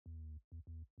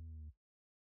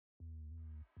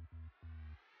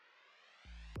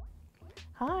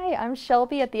Hi, I'm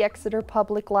Shelby at the Exeter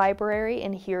Public Library,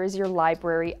 and here is your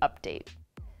library update.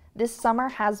 This summer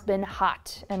has been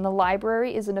hot, and the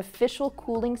library is an official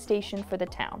cooling station for the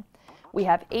town. We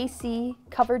have AC,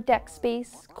 covered deck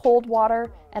space, cold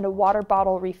water, and a water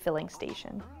bottle refilling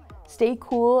station. Stay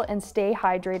cool and stay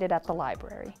hydrated at the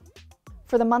library.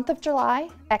 For the month of July,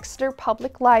 Exeter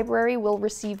Public Library will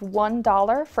receive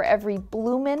 $1 for every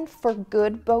Bloomin' for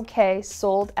Good bouquet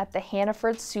sold at the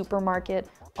Hannaford Supermarket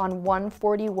on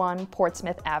 141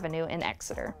 Portsmouth Avenue in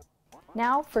Exeter.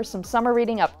 Now for some summer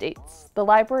reading updates. The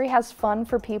library has fun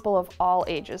for people of all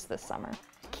ages this summer.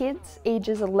 Kids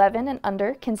ages 11 and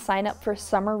under can sign up for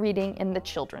summer reading in the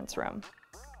children's room.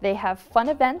 They have fun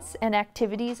events and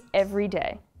activities every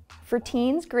day. For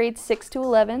teens grades 6 to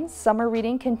 11, summer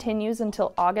reading continues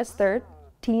until August 3rd.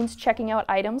 Teens checking out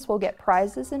items will get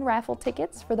prizes and raffle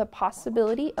tickets for the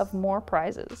possibility of more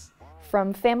prizes.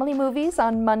 From family movies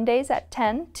on Mondays at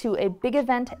 10 to a big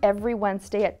event every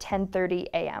Wednesday at 10:30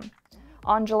 a.m.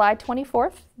 On July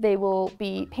 24th, they will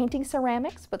be painting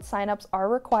ceramics, but sign-ups are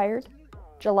required.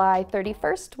 July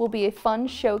 31st will be a fun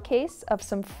showcase of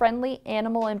some friendly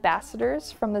animal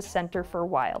ambassadors from the Center for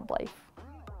Wildlife.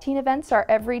 Teen events are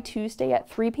every Tuesday at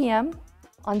 3 p.m.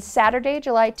 On Saturday,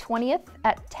 July 20th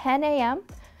at 10 a.m.,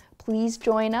 please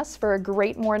join us for a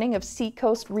great morning of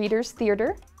Seacoast Readers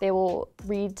Theater. They will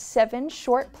read 7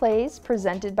 short plays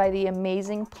presented by the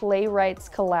amazing Playwrights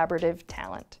Collaborative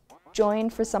talent.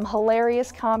 Join for some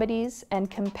hilarious comedies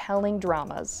and compelling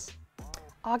dramas.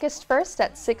 August 1st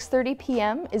at 6:30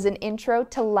 p.m. is an intro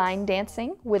to line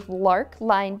dancing with Lark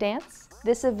Line Dance.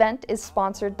 This event is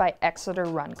sponsored by Exeter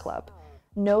Run Club.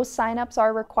 No sign-ups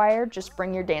are required, just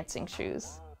bring your dancing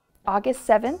shoes. August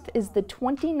 7th is the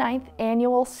 29th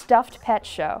annual Stuffed Pet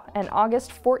Show, and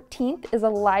August 14th is a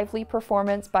lively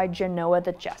performance by Genoa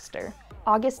the Jester.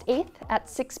 August 8th at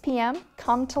 6 p.m.,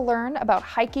 come to learn about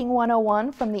Hiking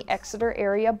 101 from the Exeter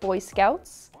Area Boy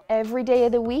Scouts. Every day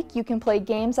of the week you can play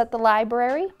games at the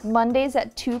library. Mondays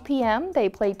at 2 p.m. they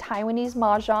play Taiwanese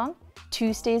Mahjong.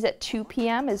 Tuesdays at 2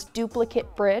 p.m. is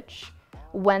Duplicate Bridge.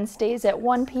 Wednesdays at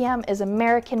 1 p.m. is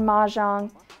American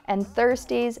Mahjong. And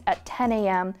Thursdays at 10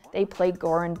 a.m. they play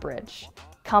Gorin Bridge.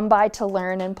 Come by to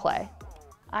learn and play.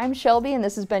 I'm Shelby, and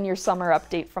this has been your summer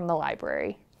update from the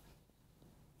library.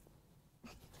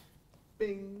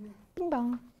 Bing. Bing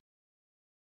bong.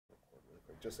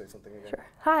 Just say something again. Sure.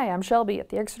 Hi, I'm Shelby at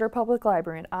the Exeter Public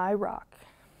Library, and I rock.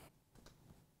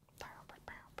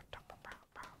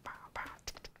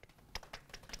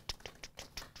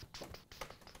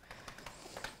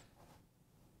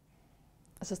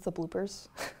 Is this the bloopers?